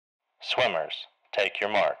Swimmers, take your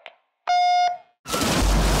mark.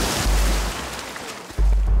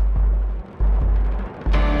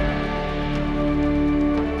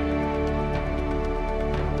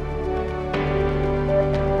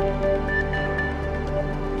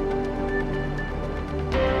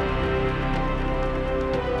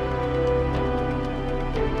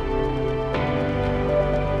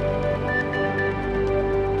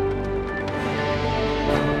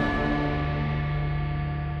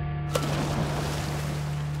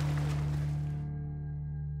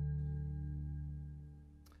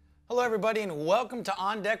 Hello, everybody, and welcome to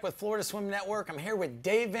On Deck with Florida Swim Network. I'm here with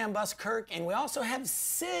Dave Van Buskirk, and we also have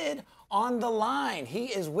Sid on the line. He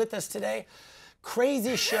is with us today.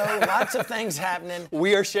 Crazy show, lots of things happening.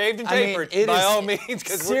 We are shaved and tapered, by all means.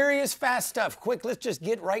 Serious, fast stuff. Quick, let's just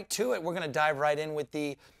get right to it. We're going to dive right in with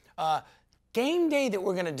the game day that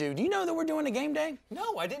we're going to do. Do you know that we're doing a game day?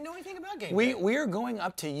 No, I didn't know anything about game day. We are going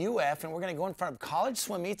up to UF, and we're going to go in front of college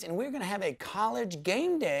swim meets, and we're going to have a college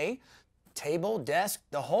game day. Table, desk,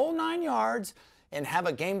 the whole 9 yards, and have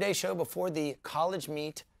a game day show before the college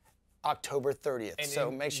meet October 30th. So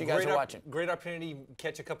make sure you guys are watching. Great opportunity to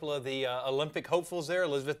catch a couple of the Olympic hopefuls there.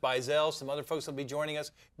 Elizabeth Beisel, some other folks will be joining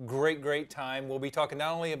us. Great time. We'll be talking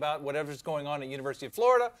not only about whatever's going on at University of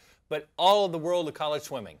Florida, but all of the world of college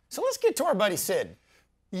swimming. So let's get to our buddy Sid.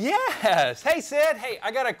 Yes. Hey, Sid. Hey,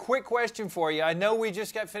 I got a quick question for you. I know we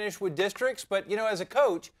just got finished with districts, but, you know, as a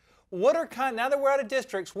coach, what are now that we're out of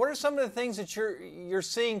districts, what are some of the things that you're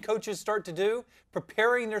seeing coaches start to do,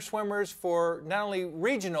 preparing their swimmers for not only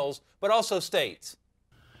regionals, but also states?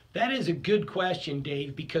 That is a good question,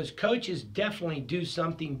 Dave, because coaches definitely do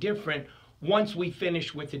something different once we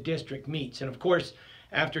finish with the district meets. And of course,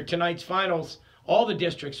 after tonight's finals, all the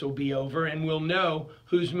districts will be over and we'll know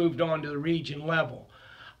who's moved on to the region level.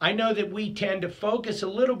 I know that we tend to focus a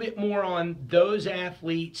little bit more on those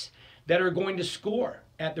athletes that are going to score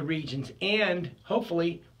at the regions and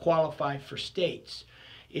hopefully qualify for states.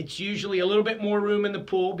 It's usually a little bit more room in the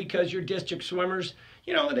pool because your district swimmers,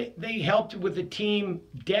 you know, they helped with the team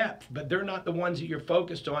depth, but they're not the ones that you're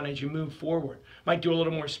focused on as you move forward. Might do a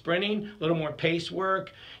little more sprinting, a little more pace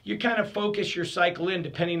work. You kind of focus your cycle in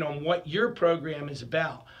depending on what your program is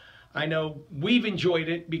about. I know we've enjoyed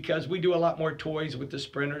it because we do a lot more toys with the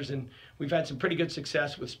sprinters, and we've had some pretty good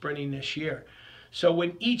success with sprinting this year. So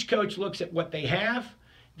when each coach looks at what they have,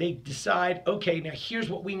 they decide, okay, now here's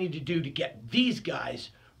what we need to do to get these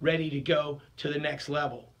guys ready to go to the next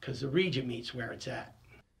level, because the region meets where it's at.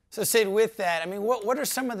 So Sid, with that, I mean, what are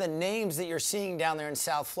some of the names that you're seeing down there in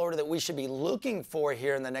South Florida that we should be looking for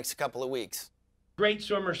here in the next couple of weeks? Great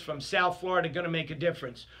swimmers from South Florida going to make a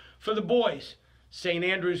difference. For the boys, St.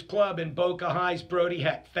 Andrews Club in Boca High's Brody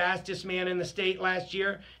Heck, fastest man in the state last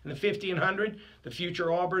year in the 50 and 100, the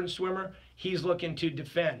future Auburn swimmer. He's looking to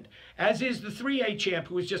defend. As is the 3A champ,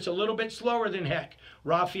 who was just a little bit slower than Heck.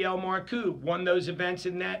 Raphael Marcoux won those events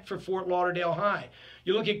in that for Fort Lauderdale High.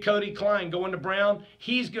 You look at Cody Klein going to Brown.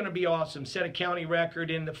 He's going to be awesome. Set a county record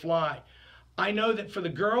in the fly. I know that for the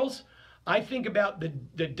girls, I think about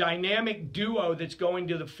the dynamic duo that's going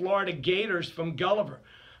to the Florida Gators from Gulliver.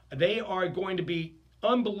 They are going to be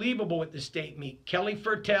unbelievable at the state meet. Kelly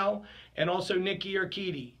Fertel and also Nikki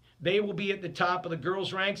Urquidy. They will be at the top of the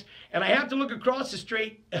girls' ranks. And I have to look across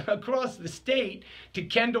the state to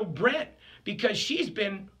Kendall Brent, because she's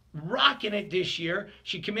been rocking it this year.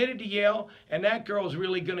 She committed to Yale, and that girl's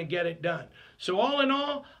really going to get it done. So all in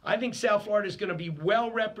all, I think South Florida is going to be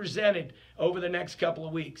well represented over the next couple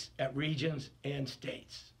of weeks at regions and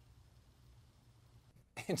states.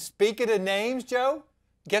 And speaking of names, Joe,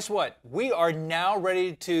 guess what? We are now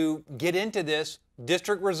ready to get into this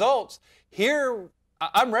district results. Here,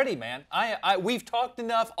 I'm ready, man. We've talked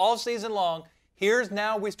enough all season long. Here's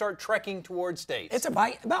now we start trekking towards states. It's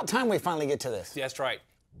about time we finally get to this. That's right.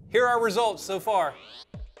 Here are our results so far.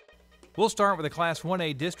 We'll start with the Class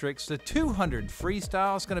 1A districts. The 200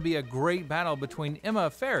 freestyle is going to be a great battle between Emma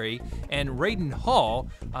Ferry and Raiden Hall.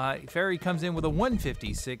 Ferry comes in with a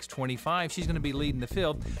 156.25. She's going to be leading the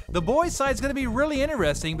field. The boys' side is going to be really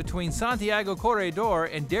interesting between Santiago Corredor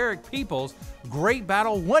and Derek Peoples. Great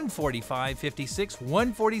battle, 145.56,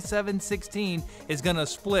 147.16 is going to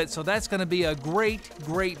split. So that's going to be a great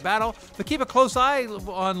battle. But keep a close eye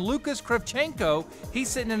on Lucas Kravchenko. He's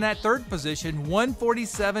sitting in that third position,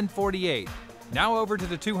 147.48. Now over to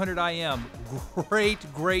the 200 IM.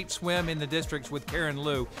 Great swim in the districts with Karen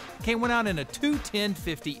Liu. Went out in a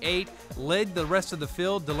 2:10.58, led the rest of the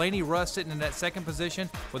field. Delaney Russ sitting in that second position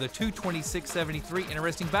with a 2:26.73.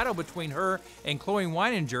 Interesting battle between her and Chloe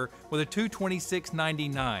Weininger with a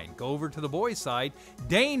 2:26.99. Go over to the boys' side.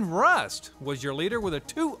 Dane Rust was your leader with a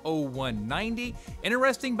 2:01.90.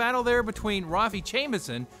 Interesting battle there between Rafi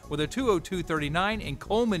Chamison with a 2:02.39 and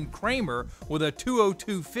Coleman Kramer with a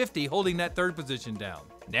 2:02.50, holding that third position down.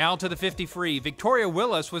 Now to the 50 free. Victoria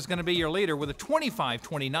Willis was going to be your leader with a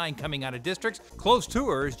 25.29 coming out of districts. Close to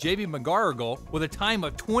her is JB McGarrigle with a time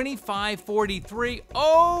of 25.43.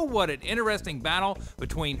 Oh, what an interesting battle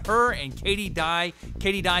between her and Katie Dye.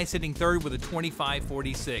 Katie Dye sitting third with a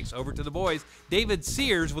 25.46. Over to the boys. David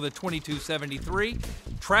Sears with a 22.73.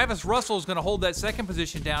 Travis Russell is going to hold that second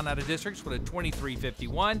position down out of districts with a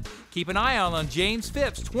 23.51. Keep an eye on James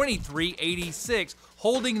Phipps, 23.86.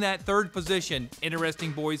 Holding that third position.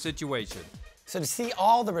 Interesting boys situation. So to see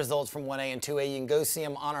all the results from 1A and 2A, you can go see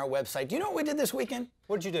them on our website. Do you know what we did this weekend?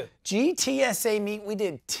 What'd you do? GTSA Meet, we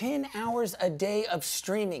did 10 hours a day of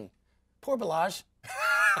streaming. Poor Balaj.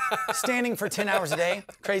 Standing for 10 hours a day.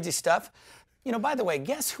 Crazy stuff. You know, by the way,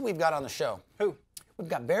 guess who we've got on the show? Who? We've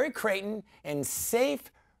got Barry Creighton and Saif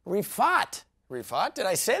Rifat. Rifat, did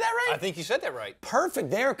I say that right? I think you said that right. Perfect.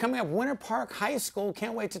 They're coming up Winter Park High School.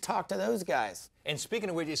 Can't wait to talk to those guys. And speaking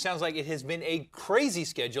of which, it sounds like it has been a crazy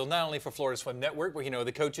schedule, not only for Florida Swim Network, but, you know,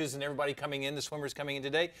 the coaches and everybody coming in, the swimmers coming in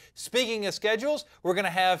today. Speaking of schedules, we're going to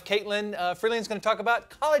have Caitlin Freeland's going to talk about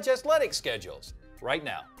college athletic schedules right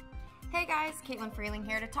now. Hey guys, Caitlin Freeling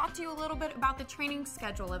here to talk to you a little bit about the training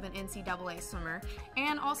schedule of an NCAA swimmer,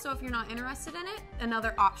 and also, if you're not interested in it,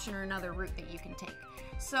 another option or another route that you can take.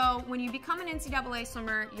 So when you become an NCAA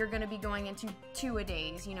swimmer, you're going to be going into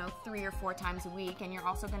two-a-days, you know, 3 or 4 times a week, and you're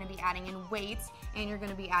also going to be adding in weights, and you're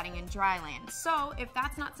going to be adding in dry land. So if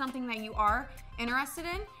that's not something that you are interested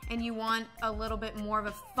in, and you want a little bit more of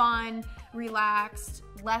a fun, relaxed,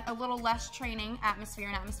 a little less training atmosphere,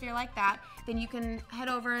 an atmosphere like that, then you can head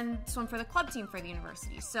over and swim for the club team for the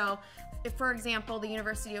university. So if, for example, the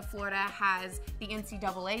University of Florida has the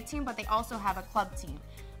NCAA team, but they also have a club team.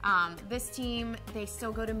 This team, they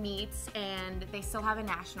still go to meets and they still have a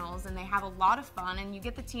nationals and they have a lot of fun, and you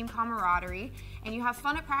get the team camaraderie and you have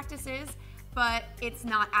fun at practices, but it's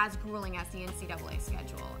not as grueling as the NCAA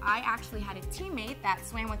schedule. I actually had a teammate that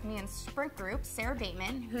swam with me in sprint group, Sarah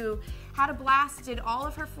Bateman, who had a blast, did all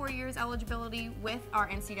of her 4 years eligibility with our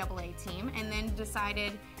NCAA team, and then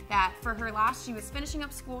decided that for her she was finishing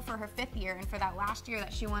up school for her 5th year, and for that last year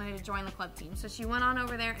that she wanted to join the club team. So she went on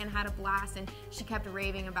over there and had a blast, and she kept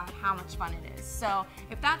raving about how much fun it is. So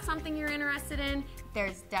if that's something you're interested in,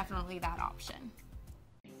 there's definitely that option.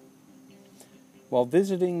 While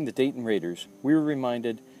visiting the Dayton Raiders, we were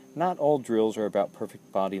reminded not all drills are about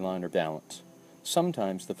perfect body line or balance.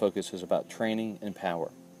 Sometimes the focus is about training and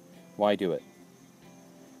power. Why do it?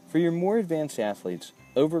 For your more advanced athletes,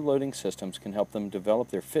 overloading systems can help them develop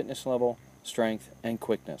their fitness level, strength, and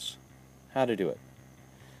quickness. How to do it?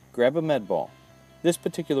 Grab a med ball. This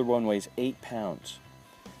particular one weighs 8 pounds.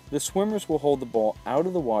 The swimmers will hold the ball out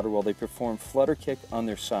of the water while they perform flutter kick on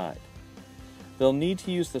their side. They'll need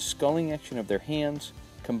to use the sculling action of their hands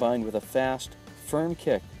combined with a fast, firm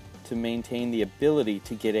kick to maintain the ability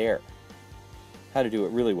to get air. How to do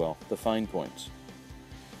it really well, the fine points.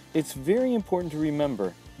 It's very important to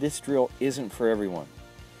remember this drill isn't for everyone.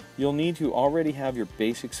 You'll need to already have your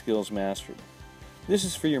basic skills mastered. This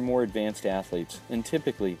is for your more advanced athletes, and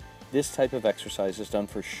typically this type of exercise is done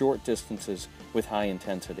for short distances with high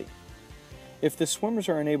intensity. If the swimmers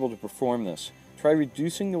are unable to perform this, try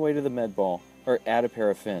reducing the weight of the med ball or add a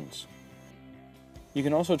pair of fins. You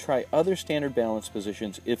can also try other standard balance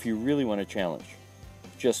positions if you really want a challenge.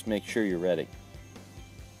 Just make sure you're ready.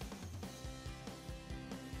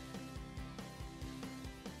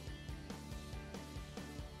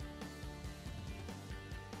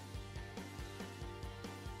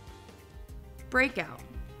 Breakout.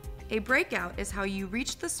 A breakout is how you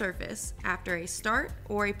reach the surface after a start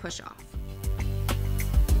or a push-off.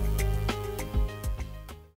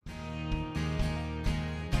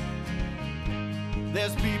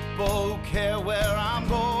 There's people who care where I'm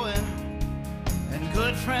going, and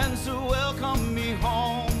good friends who welcome me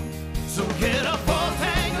home. So get a full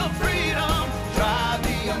tank of freedom, drive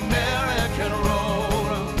the American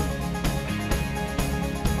road.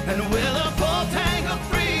 And with a full tank of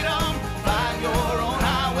freedom, find your own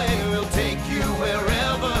highway. We'll take you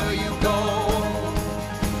wherever you go.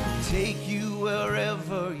 Take you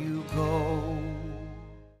wherever you go.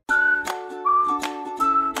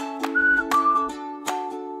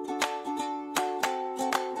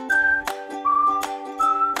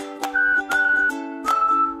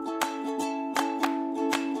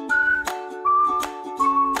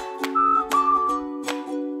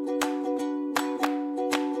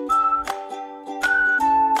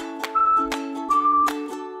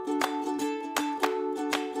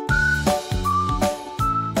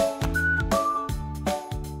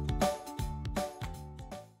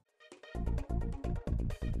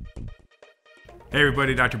 Hey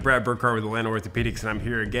everybody, Dr. Brad Burkhart with Atlanta Orthopedics, and I'm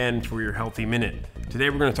here again for your Healthy Minute. Today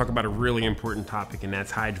we're going to talk about a really important topic, and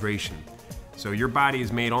that's hydration. So your body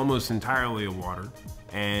is made almost entirely of water,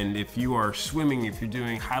 and if you are swimming, if you're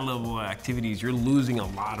doing high-level activities, you're losing a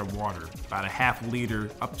lot of water, about a half liter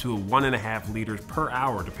up to 1.5 liters per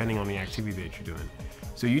hour, depending on the activity that you're doing.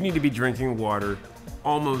 So you need to be drinking water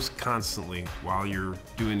almost constantly while you're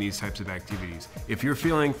doing these types of activities. If you're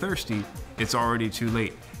feeling thirsty, it's already too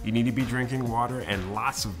late. You need to be drinking water, and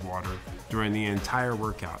lots of water, during the entire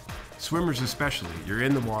workout. Swimmers especially, you're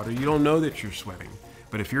in the water, you don't know that you're sweating.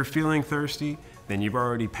 But if you're feeling thirsty, then you've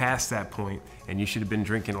already passed that point, and you should have been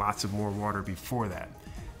drinking lots of more water before that.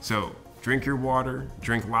 So drink your water,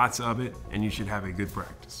 drink lots of it, and you should have a good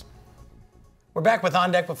practice. We're back with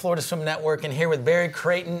On Deck with Florida Swim Network, and here with Barry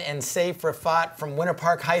Creighton and Saif Rafat from Winter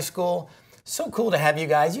Park High School. So cool to have you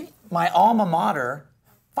guys. My alma mater,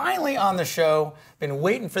 finally on the show. Been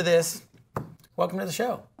waiting for this. Welcome to the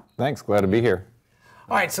show. Thanks, glad to be here.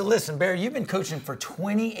 All right, so listen, Barry, you've been coaching for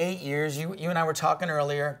 28 years. You and I were talking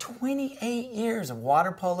earlier. 28 years of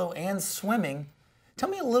water polo and swimming. Tell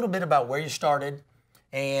me a little bit about where you started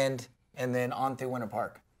and then on through Winter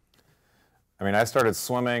Park. I mean, I started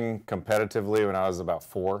swimming competitively when I was about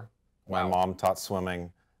 4. My mom taught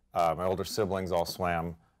swimming. My older siblings all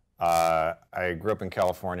swam. I grew up in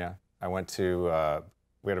California. I went to,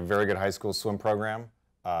 we had a very good high school swim program,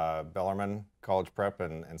 Bellarmine College Prep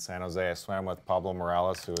in San Jose. I swam with Pablo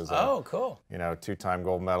Morales, who was a cool. 2-time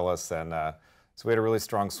gold medalist. And so we had a really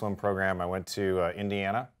strong swim program. I went to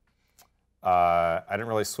Indiana. I didn't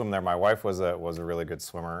really swim there. My wife was a really good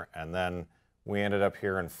swimmer. And then we ended up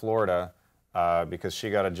here in Florida because she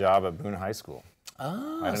got a job at Boone High School.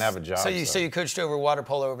 Oh, I didn't have a job. So you coached over water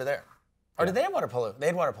polo over there? Or did they have water polo? They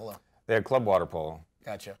had water polo. They had club water polo.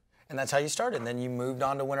 Gotcha. And that's how you started. And then you moved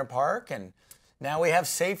on to Winter Park, and now we have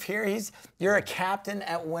Saif here. You're a captain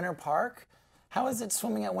at Winter Park. How is it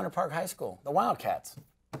swimming at Winter Park High School, the Wildcats?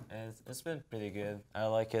 It's been pretty good. I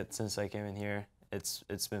like it since I came in here.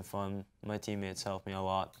 It's been fun. My teammates help me a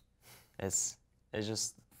lot. It's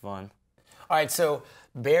just fun. All right, so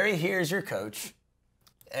Barry here is your coach,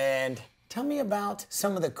 and tell me about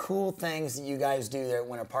some of the cool things that you guys do there at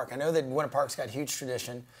Winter Park. I know that Winter Park's got huge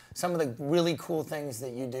tradition. Some of the really cool things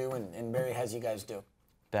that you do and Barry has you guys do.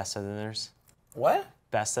 Basta dinners. What?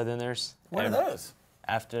 Basta dinners. What are those?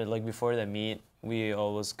 Before the meet, we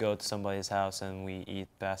always go to somebody's house and we eat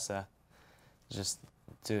pasta, just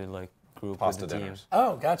to group Pasta with the dinners. team.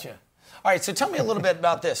 Oh, gotcha. All right, so tell me a little bit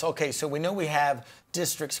about this. Okay, so we know we have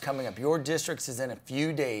districts coming up. Your districts is in a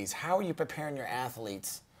few days. How are you preparing your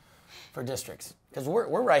athletes for districts? Because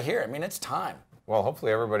we're right here. I mean, it's time. Well,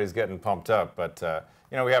 hopefully everybody's getting pumped up, but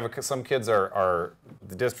we have some kids are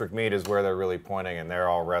the district meet is where they're really pointing, and they're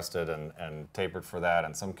all rested and tapered for that,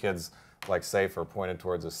 and some kids like Saif are pointed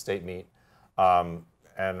towards a state meet. And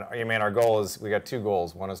I mean, our goal is, we got 2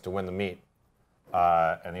 goals. One is to win the meet,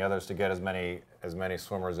 and the other is to get as many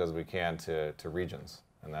swimmers as we can to regions,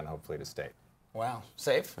 and then hopefully to state. Wow,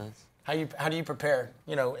 Saif. Nice. How do you prepare?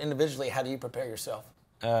 Individually, how do you prepare yourself?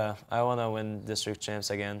 I want to win district champs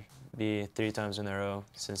again, be 3 times in a row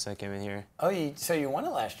since I came in here. Oh, so you won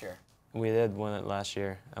it last year? We did win it last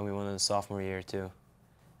year, and we won it the sophomore year too.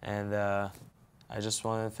 And I just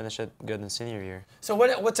want to finish it good in senior year. So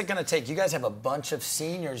what's it going to take? You guys have a bunch of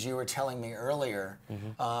seniors, you were telling me earlier.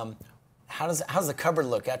 Mm-hmm. How's the cupboard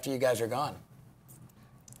look after you guys are gone?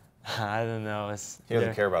 I don't know. He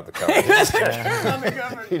doesn't care about the cover.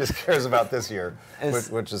 He just cares about this year,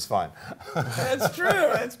 which is fine. That's true.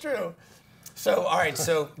 That's true. So, all right.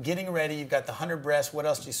 So, getting ready. You've got the 100 breast. What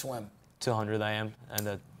else do you swim? 200 IM and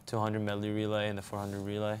the 200 medley relay and the 400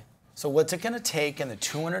 relay. So, what's it going to take in the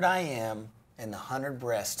 200 IM and the 100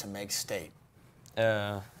 breast to make state?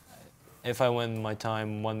 If I win my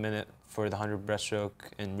time 1 minute for the 100 breaststroke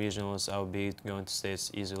in regionals, I'll be going to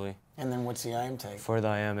states easily. And then what's the IM take? For the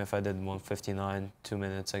IM, if I did 159, 2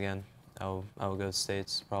 minutes again, I'll go to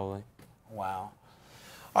states probably. Wow.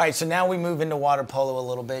 All right, so now we move into water polo a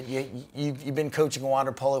little bit. You've been coaching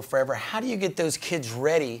water polo forever. How do you get those kids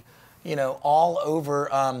ready, all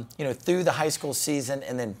over, through the high school season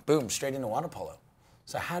and then boom, straight into water polo?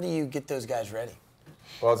 So how do you get those guys ready?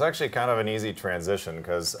 Well, it's actually kind of an easy transition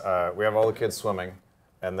because we have all the kids swimming,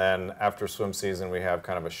 and then after swim season we have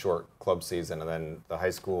kind of a short club season, and then the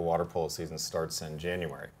high school water polo season starts in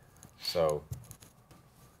January. So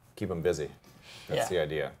keep them busy. That's the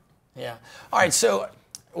idea. Yeah. All right. So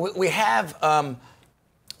we have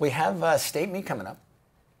state meet coming up.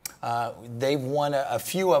 They've won a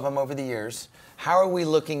few of them over the years. How are we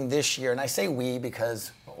looking this year? And I say we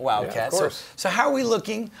because Wildcats. Yeah, of course. So how are we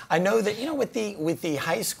looking? I know that, you know, with the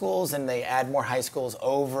high schools, and they add more high schools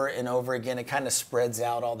over and over again, it kind of spreads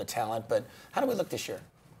out all the talent. But how do we look this year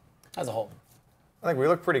as a whole? I think we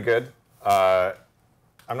look pretty good.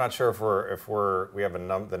 I'm not sure if we have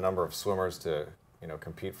the number of swimmers to, you know,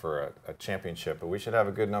 compete for a championship, but we should have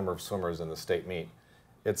a good number of swimmers in the state meet.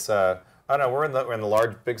 It's I don't know, we're in the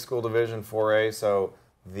large big school division 4A, so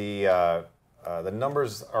the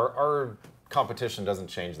numbers, our competition doesn't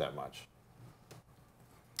change that much.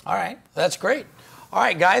 All right, that's great. All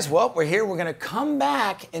right, guys, well, we're here. We're going to come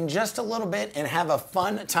back in just a little bit and have a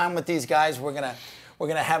fun time with these guys. We're gonna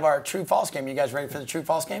have our true false game. You guys ready for the true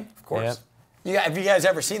false game? Of course. Yep. Have you guys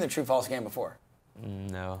ever seen the true false game before?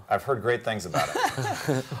 No. I've heard great things about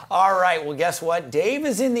it. All right, well, guess what? Dave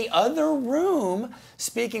is in the other room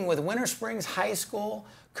speaking with Winter Springs High School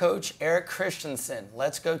coach Eric Christensen.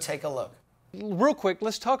 Let's go take a look. Real quick,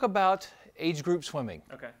 let's talk about age group swimming.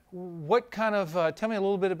 Okay. What kind of, tell me a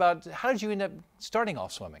little bit about, how did you end up starting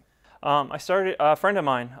off swimming? I started, a friend of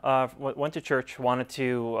mine went to church, wanted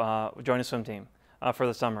to join a swim team for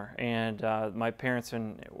the summer. And my parents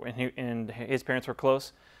and his parents were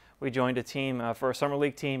close. We joined a team for a summer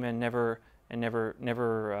league team and never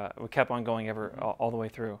we kept on going all the way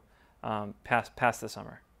through past the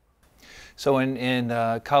summer. So in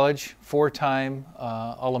college, 4-time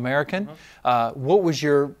All-American. What was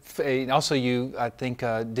your, also you, I think,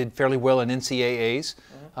 did fairly well in NCAAs.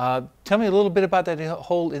 Tell me a little bit about that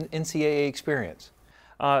whole NCAA experience.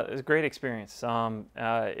 It was a great experience.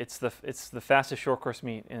 It's the fastest short course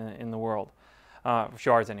meet in the world,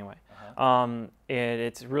 yards anyway. And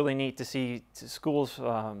it's really neat to see schools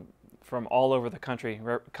from all over the country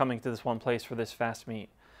coming to this one place for this fast meet.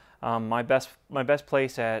 My best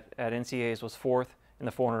place at NCAAs was 4th in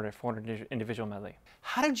the 400 individual medley.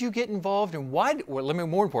 How did you get involved, and why? Well, let me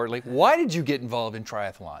more importantly, why did you get involved in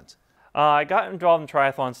triathlons? I got involved in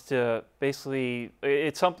triathlons to basically,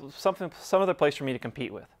 it's some other place for me to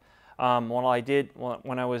compete with.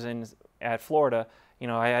 When I was at Florida, you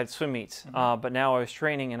know, I had swim meets, but now I was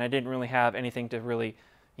training and I didn't really have anything to really,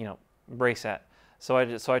 you know, race at. So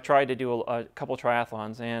I tried to do a couple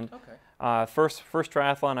triathlons, and first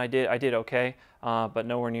triathlon I did okay, but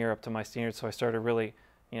nowhere near up to my standards. So I started really,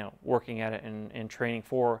 you know, working at it and training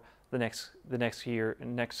for the next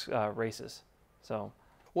races. So.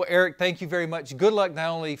 Well, Eric, thank you very much. Good luck not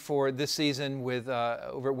only for this season with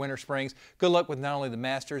over at Winter Springs. Good luck with not only the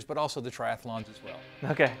Masters, but also the triathlons as well.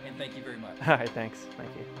 Okay. And thank you very much. All right, thanks. Thank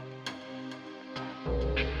you.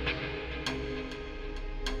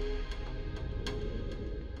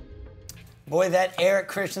 Boy, that Eric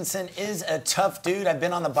Christensen is a tough dude. I've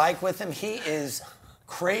been on the bike with him. He is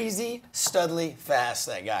crazy, studly fast,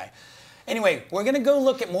 that guy. Anyway, we're going to go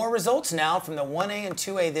look at more results now from the 1A and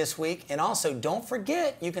 2A this week. And also, don't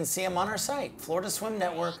forget, you can see them on our site,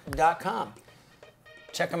 floridaswimnetwork.com.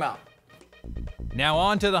 Check them out. Now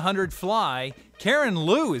on to the 100 fly. Karen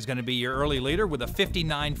Liu is going to be your early leader with a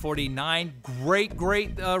 59.49.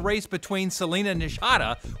 Great race between Selena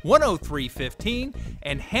Nishada, 103.15,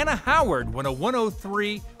 and Hannah Howard went a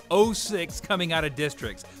 103.06 coming out of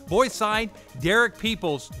districts. Boys side, Derek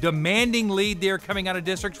Peoples, demanding lead there coming out of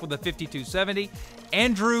districts with a 52.70.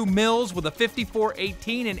 Andrew Mills with a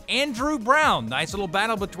 54.18, and Andrew Brown, nice little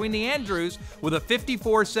battle between the Andrews, with a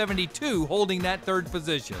 54.72, holding that third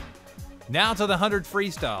position. Now to the 100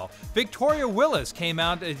 freestyle. Victoria Willis came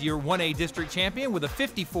out as your 1A district champion with a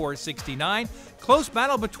 54.69. Close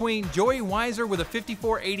battle between Joey Weiser with a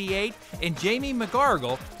 54.88 and Jamie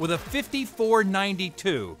McGargle with a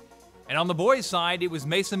 54.92. And on the boys' side, it was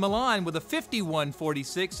Mason Milan with a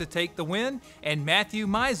 51.46 to take the win, and Matthew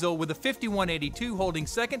Meisel with a 51.82 holding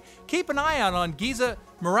second. Keep an eye out on Giza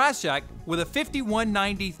Marashak with a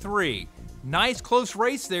 51.93. Nice close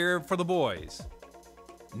race there for the boys.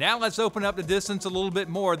 Now let's open up the distance a little bit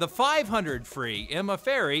more. The 500 free, Emma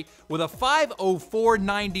Ferry with a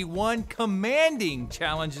 5:04.91, commanding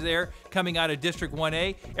challenge there coming out of District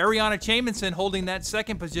 1A. Ariana Chamberson holding that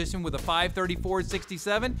second position with a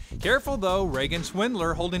 5:34.67. Careful though, Reagan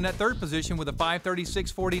Swindler holding that third position with a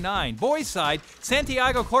 5:36.49. Boys side,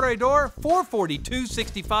 Santiago Corredor,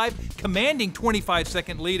 4:42.65, commanding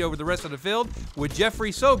 25-second lead over the rest of the field, with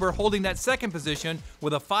Jeffrey Sober holding that second position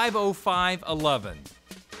with a 5:05.11.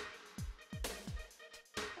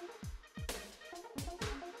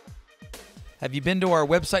 Have you been to our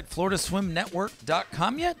website,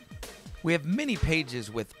 floridaswimnetwork.com yet? We have many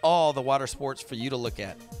pages with all the water sports for you to look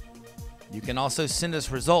at. You can also send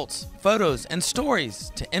us results, photos, and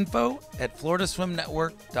stories to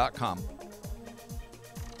info@floridaswimnetwork.com.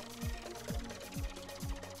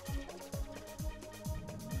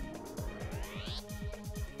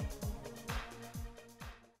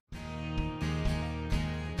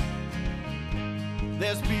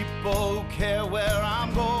 There's people who care where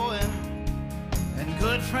I'm going, and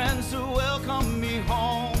good friends who welcome me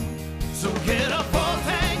home. So get a full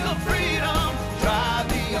tank of freedom, drive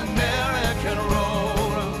the American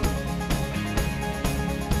road.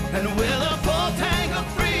 And with a full tank of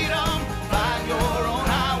freedom, find your own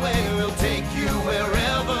highway. We'll take you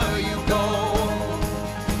wherever you go.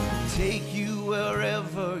 Take you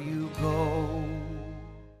wherever you go.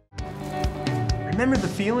 Remember the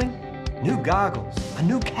feeling? New goggles, a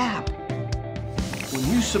new cap. When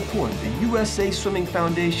you support the USA Swimming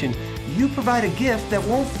Foundation, you provide a gift that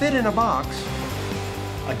won't fit in a box.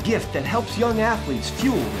 A gift that helps young athletes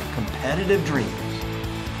fuel their competitive dreams.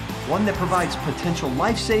 One that provides potential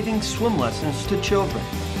life-saving swim lessons to children.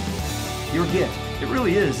 Your gift, it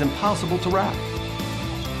really is impossible to wrap.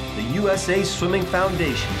 The USA Swimming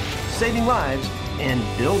Foundation, saving lives and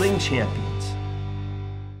building champions.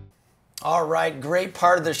 All right, great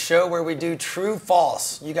part of the show where we do true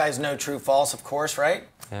false. You guys know true false, of course, right?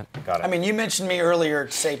 Yep. Got it. I mean, you mentioned me earlier,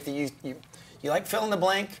 Safe, that you like fill in the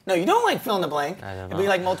blank. No, you don't like fill in the blank. I don't know. But you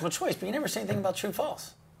like multiple choice, but you never say anything about true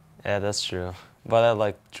false. Yeah, that's true. But I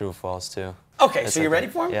like true false too. Okay, It's so you ready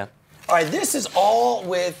for them? Yeah. All right, this is all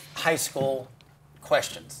with high school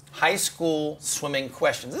questions. High school swimming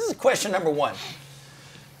questions. This is question number 1.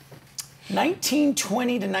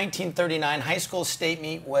 1920 to 1939 high school state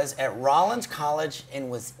meet was at Rollins College and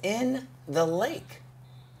was in the lake.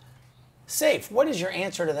 Safe, what is your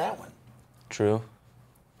answer to that one? True.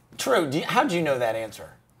 True. How do you know that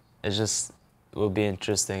answer? It just will be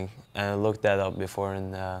interesting. And I looked that up before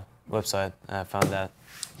in the website and I found that.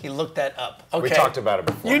 He looked that up. Okay. We talked about it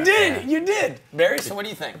before. You did. You did. Barry, so what do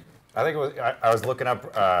you think? I think it was. I was looking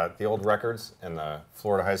up the old records in the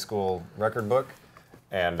Florida high school record book,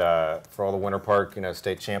 and for all the Winter Park,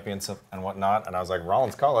 state champions and whatnot. And I was like,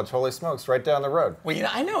 Rollins College, holy smokes, right down the road. Well,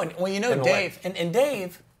 I know. Well, Dave, and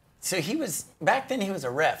Dave. So he was back then. He was a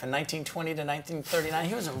ref in 1920 to 1939.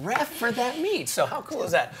 He was a ref for that meet. So how cool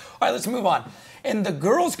is that? All right, let's move on. In the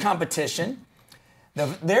girls' competition,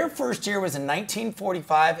 their first year was in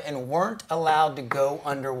 1945 and weren't allowed to go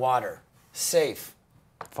underwater. Safe.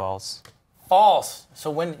 False. False.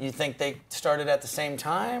 So when you think they started at the same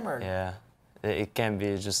time, or? Yeah, it can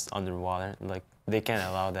be just underwater. Like they can't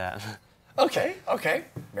allow that. Okay.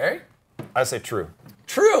 Barry? I say true.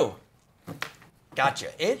 True.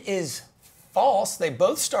 Gotcha. It is false. They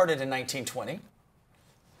both started in 1920,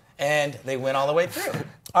 and they went all the way through.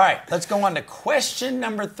 All right, let's go on to question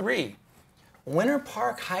number 3. Winter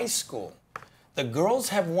Park High School. The girls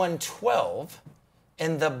have won 12,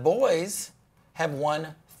 and the boys have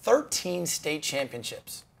won 13 state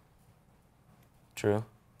championships. True.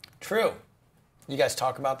 True. You guys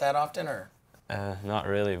talk about that often, or? Not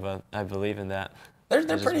really, but I believe in that. They're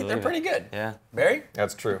pretty good. Yeah. Barry?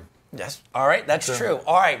 That's true. Yes. All right, that's true.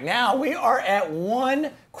 All right, now we are at 1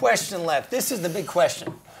 question left. This is the big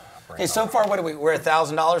question. Okay, so far, what are we? We're $1,000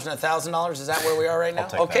 and $1,000. Is that where we are right now?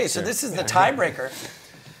 Okay, so this is the tiebreaker.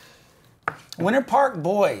 Winter Park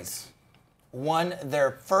boys won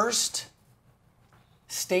their first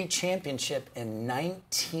state championship in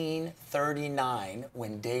 1939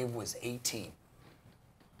 when Dave was 18.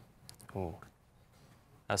 Ooh.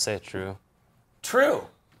 I say true. True.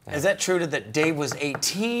 Yeah. Is that true that Dave was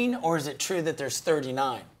 18, or is it true that there's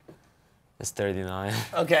 39? It's 39.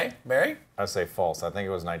 Okay, Barry? I say false. I think it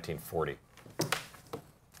was 1940.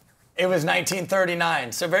 It was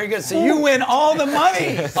 1939. So very good. So you win all the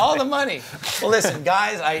money. All the money. Well, listen,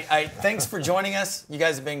 guys, I thanks for joining us. You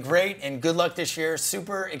guys have been great, and good luck this year.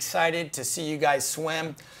 Super excited to see you guys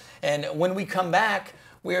swim. And when we come back,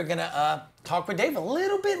 we are going to talk with Dave a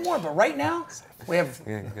little bit more. But right now, we have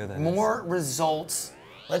more results.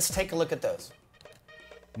 Let's take a look at those.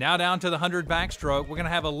 Now down to the 100 backstroke, we're going to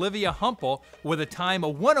have Olivia Humpel with a time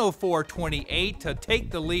of 104.28 to take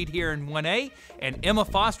the lead here in 1A, and Emma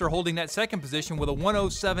Foster holding that second position with a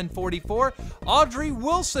 107.44. Audrey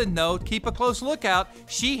Wilson, though, keep a close lookout.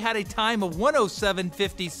 She had a time of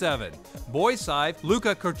 107.57. Boys side,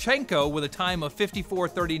 Luka Kurchenko with a time of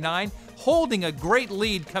 54.39, holding a great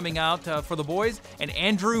lead coming out for the boys, and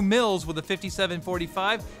Andrew Mills with a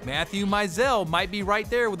 57.45. Matthew Mizell might be right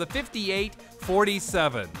there with a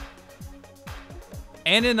 58.47.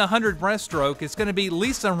 And in the 100 breaststroke, it's going to be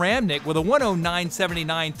Lisa Ramnick with a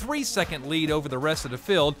 109.79 3-second lead over the rest of the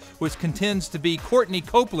field, which contends to be Courtney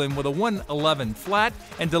Copeland with a 111 flat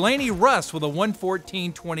and Delaney Russ with a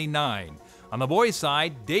 114.29. On the boys'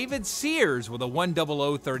 side, David Sears with a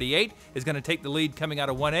 100.38 is going to take the lead coming out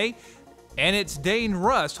of 1A. And it's Dane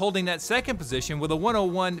Rust holding that second position with a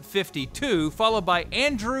 101.52, followed by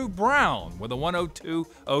Andrew Brown with a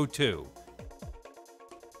 102.02.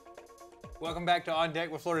 Welcome back to On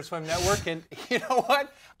Deck with Florida Swim Network. And you know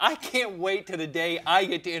what? I can't wait to the day I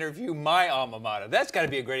get to interview my alma mater. That's got to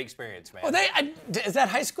be a great experience, man. Well, is that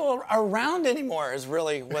high school around anymore is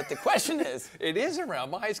really what the question is. It is around.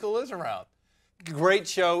 My high school is around. Great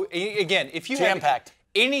show. Again, if you have jam-packed.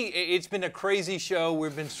 It's been a crazy show.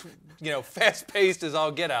 We've been, fast-paced as all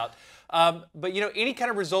get out. But, any kind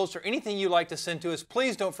of results or anything you'd like to send to us,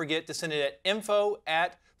 please don't forget to send it at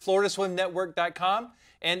info@floridaswimnetwork.com.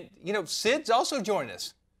 And, Sid's also joined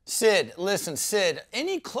us. Sid, listen, Sid,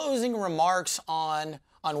 any closing remarks on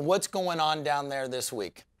what's going on down there this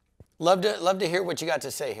week? Love to hear what you got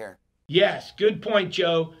to say here. Yes, good point,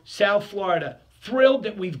 Joe. South Florida, thrilled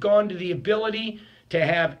that we've gone to the ability to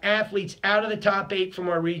have athletes out of the top 8 from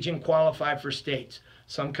our region qualify for states.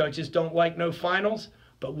 Some coaches don't like no finals,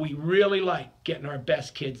 but we really like getting our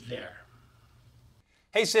best kids there.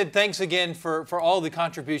 Hey, Sid, thanks again for all the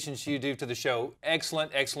contributions you do to the show.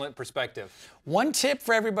 Excellent, excellent perspective. One tip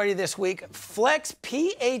for everybody this week, Flex,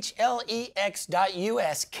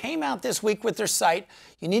 PHLEX.us came out this week with their site.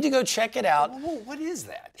 You need to go check it out. What is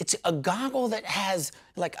that? It's a goggle that has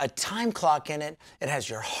like a time clock in it. It has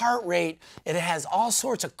your heart rate. It has all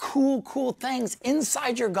sorts of cool things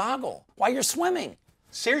inside your goggle while you're swimming.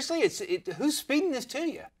 Seriously? Who's feeding this to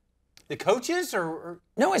you? The coaches or?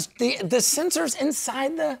 No, it's the sensors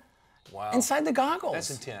inside the goggles. That's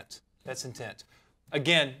intense. That's intense.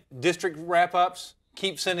 Again, district wrap-ups,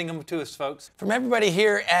 keep sending them to us, folks. From everybody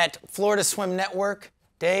here at Florida Swim Network,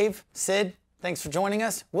 Dave, Sid, thanks for joining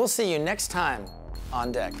us. We'll see you next time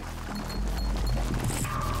on Deck.